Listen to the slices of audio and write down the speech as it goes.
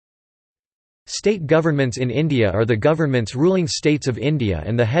State governments in India are the governments ruling states of India,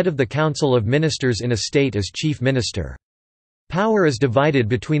 and the head of the Council of Ministers in a state is Chief Minister. Power is divided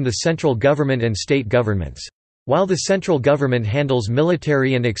between the central government and state governments. While the central government handles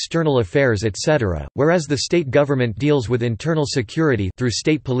military and external affairs etc., whereas the state government deals with internal security through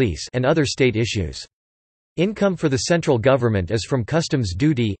state police and other state issues. Income for the central government is from customs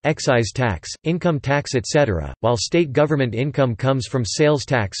duty, excise tax, income tax etc., while state government income comes from sales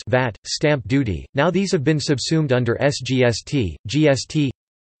tax (VAT), stamp duty. Now these have been subsumed under SGST, GST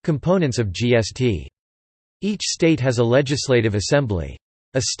components of GST. Each state has a legislative assembly.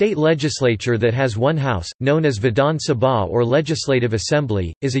 A state legislature that has one house, known as Vidhan Sabha or Legislative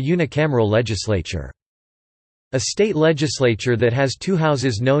Assembly, is a unicameral legislature. A state legislature that has two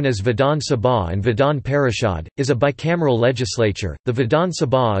houses known as Vidhan Sabha and Vidhan Parishad, is a bicameral legislature. The Vidhan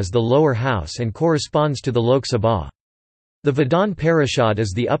Sabha is the lower house and corresponds to the Lok Sabha. The Vidhan Parishad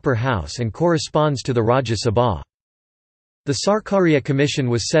is the upper house and corresponds to the Rajya Sabha. The Sarkaria Commission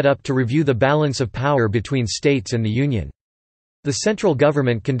was set up to review the balance of power between states and the Union. The central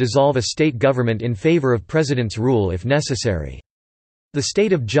government can dissolve a state government in favour of President's rule if necessary. The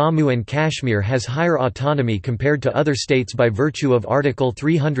state of Jammu and Kashmir has higher autonomy compared to other states by virtue of Article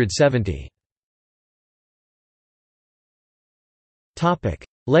 370.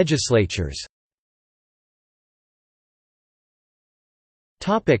 Legislatures.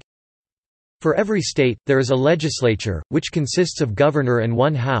 For every state, there is a legislature, which consists of governor and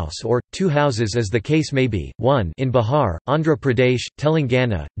one house or, two houses as the case may be. 1 In Bihar, Andhra Pradesh,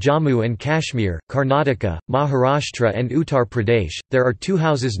 Telangana, Jammu and Kashmir, Karnataka, Maharashtra and Uttar Pradesh, there are two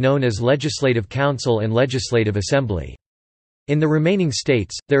houses known as Legislative Council and Legislative Assembly. In the remaining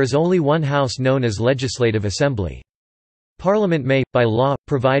states, there is only one house known as Legislative Assembly. Parliament may, by law,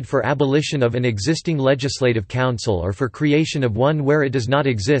 provide for abolition of an existing legislative council or for creation of one where it does not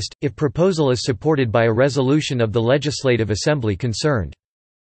exist, if proposal is supported by a resolution of the Legislative Assembly concerned.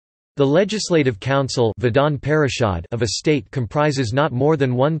 The Legislative Council Vidhan Parishad of a state comprises not more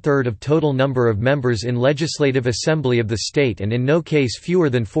than one-third of total number of members in Legislative Assembly of the state and in no case fewer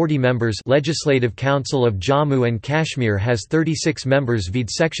than 40 members. Legislative Council of Jammu and Kashmir has 36 members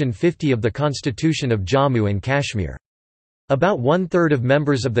vide Section 50 of the Constitution of Jammu and Kashmir. About one-third of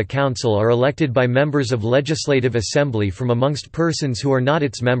members of the council are elected by members of Legislative Assembly from amongst persons who are not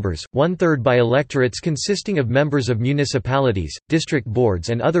its members, one-third by electorates consisting of members of municipalities, district boards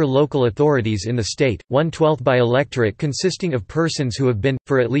and other local authorities in the state, 1/12 by electorate consisting of persons who have been,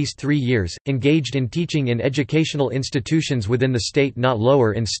 for at least 3 years, engaged in teaching in educational institutions within the state not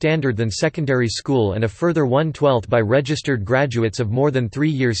lower in standard than secondary school, and a further 1/12 by registered graduates of more than 3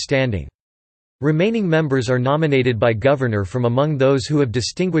 years standing. Remaining members are nominated by governor from among those who have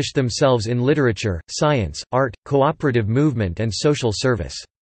distinguished themselves in literature, science, art, cooperative movement and social service.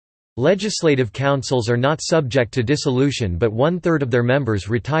 Legislative councils are not subject to dissolution, but one-third of their members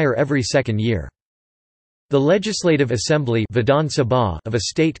retire every second year. The Legislative Assembly Vidhan Sabha of a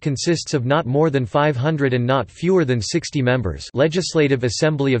state consists of not more than 500 and not fewer than 60 members. Legislative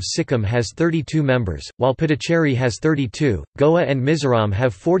Assembly of Sikkim has 32 members, while Puducherry has 32. Goa and Mizoram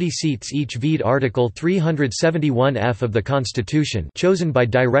have 40 seats each vide Article 371F of the Constitution, chosen by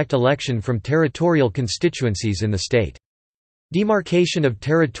direct election from territorial constituencies in the state. Demarcation of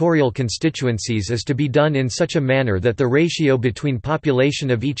territorial constituencies is to be done in such a manner that the ratio between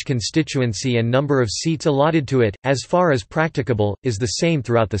population of each constituency and number of seats allotted to it, as far as practicable, is the same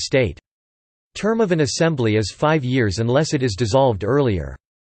throughout the state. Term of an assembly is 5 years unless it is dissolved earlier.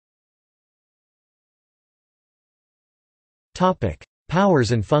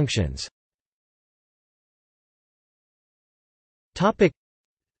 Powers and functions.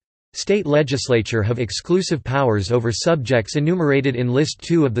 State legislature have exclusive powers over subjects enumerated in List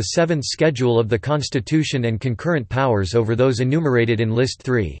 2 of the 7th Schedule of the Constitution and concurrent powers over those enumerated in List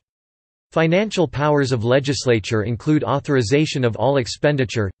 3. Financial powers of legislature include authorization of all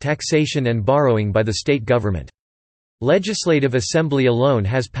expenditure, taxation and borrowing by the state government. Legislative Assembly alone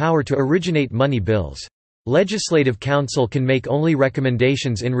has power to originate money bills. Legislative Council can make only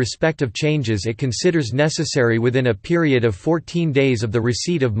recommendations in respect of changes it considers necessary within a period of 14 days of the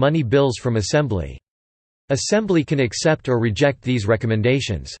receipt of money bills from Assembly. Assembly can accept or reject these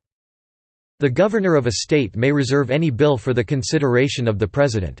recommendations. The governor of a state may reserve any bill for the consideration of the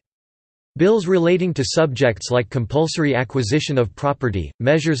President. Bills relating to subjects like compulsory acquisition of property,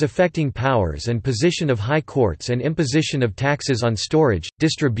 measures affecting powers and position of high courts and imposition of taxes on storage,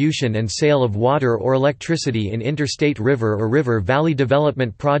 distribution and sale of water or electricity in interstate river or river valley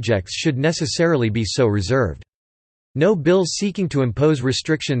development projects should necessarily be so reserved. No bills seeking to impose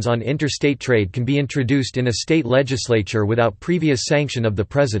restrictions on interstate trade can be introduced in a state legislature without previous sanction of the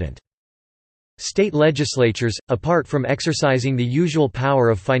President. State legislatures, apart from exercising the usual power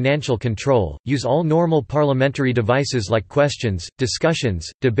of financial control, use all normal parliamentary devices like questions, discussions,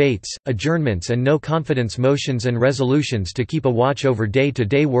 debates, adjournments and no-confidence motions and resolutions to keep a watch over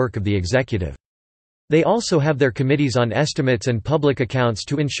day-to-day work of the executive. They also have their committees on estimates and public accounts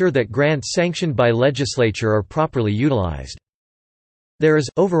to ensure that grants sanctioned by legislature are properly utilized. There is,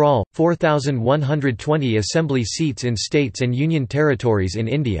 overall, 4,120 assembly seats in states and union territories in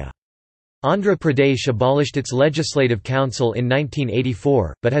India. Andhra Pradesh abolished its Legislative Council in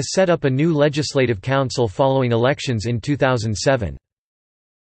 1984, but has set up a new Legislative Council following elections in 2007.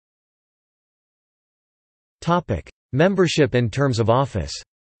 Membership and terms of office.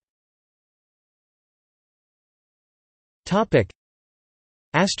 For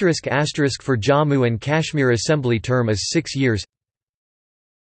Jammu and Kashmir Assembly term is 6 years.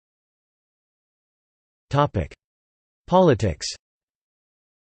 Politics.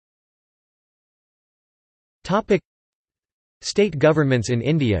 State governments in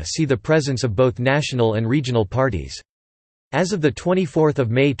India see the presence of both national and regional parties. As of 24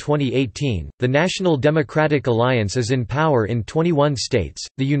 May 2018, the National Democratic Alliance is in power in 21 states,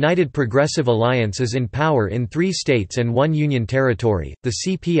 the United Progressive Alliance is in power in 3 states and 1 union territory, the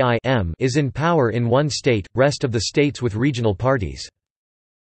CPI-M is in power in 1 state, rest of the states with regional parties.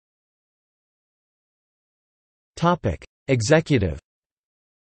 Executive.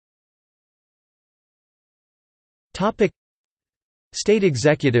 State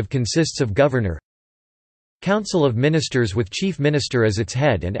executive consists of governor, Council of Ministers with Chief Minister as its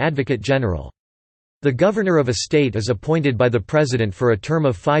head and Advocate General. The governor of a state is appointed by the President for a term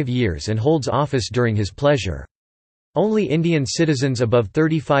of 5 years and holds office during his pleasure. Only Indian citizens above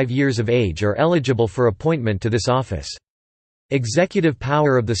 35 years of age are eligible for appointment to this office. Executive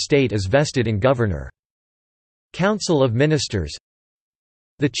power of the state is vested in governor. Council of Ministers.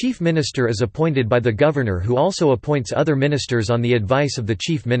 The Chief Minister is appointed by the governor who also appoints other ministers on the advice of the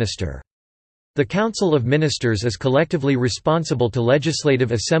Chief Minister. The Council of Ministers is collectively responsible to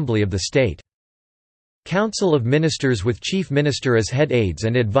Legislative Assembly of the state. Council of Ministers with Chief Minister as head aids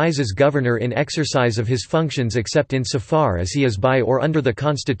and advises governor in exercise of his functions except insofar as he is by or under the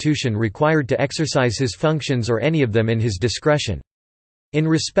Constitution required to exercise his functions or any of them in his discretion. In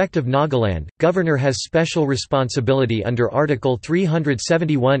respect of Nagaland, governor has special responsibility under Article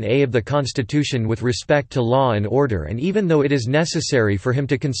 371A of the Constitution with respect to law and order, and even though it is necessary for him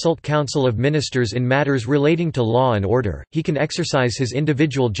to consult Council of Ministers in matters relating to law and order, he can exercise his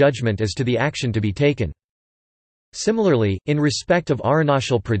individual judgment as to the action to be taken. Similarly, in respect of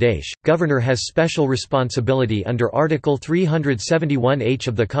Arunachal Pradesh, governor has special responsibility under Article 371H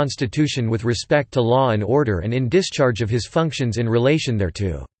of the Constitution with respect to law and order and in discharge of his functions in relation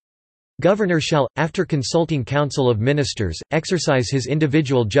thereto. Governor shall, after consulting Council of Ministers, exercise his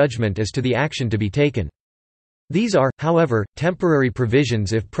individual judgment as to the action to be taken. These are, however, temporary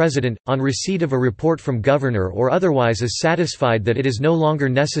provisions if President, on receipt of a report from Governor or otherwise is satisfied that it is no longer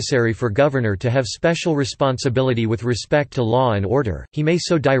necessary for Governor to have special responsibility with respect to law and order, he may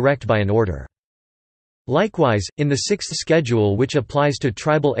so direct by an order. Likewise, in the 6th schedule which applies to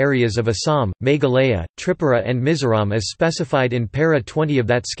tribal areas of Assam, Meghalaya, Tripura and Mizoram as specified in para 20 of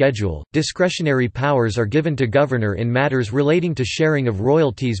that schedule, discretionary powers are given to Governor in matters relating to sharing of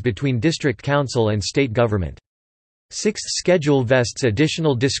royalties between district council and state government. 6th schedule vests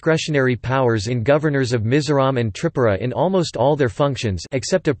additional discretionary powers in governors of Mizoram and Tripura in almost all their functions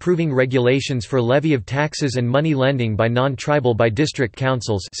except approving regulations for levy of taxes and money lending by non-tribal by district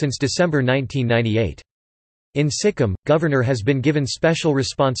councils since December 1998. In Sikkim, governor has been given special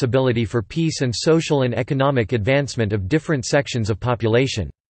responsibility for peace and social and economic advancement of different sections of population.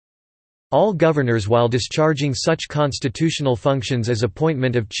 All governors while discharging such constitutional functions as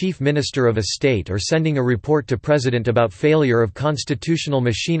appointment of Chief Minister of a state or sending a report to President about failure of constitutional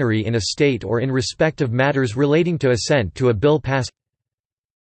machinery in a state or in respect of matters relating to assent to a bill passed.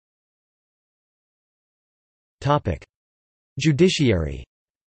 Judiciary.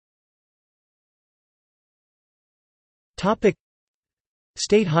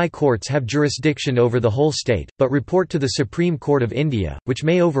 State high courts have jurisdiction over the whole state, but report to the Supreme Court of India, which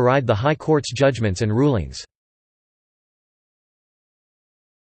may override the High Court's judgments and rulings.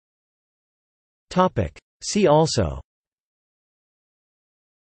 See also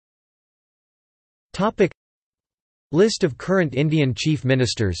List of current Indian Chief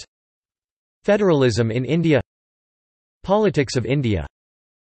Ministers, Federalism in India, Politics of India,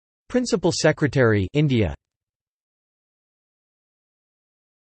 Principal Secretary India.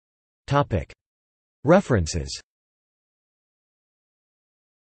 References.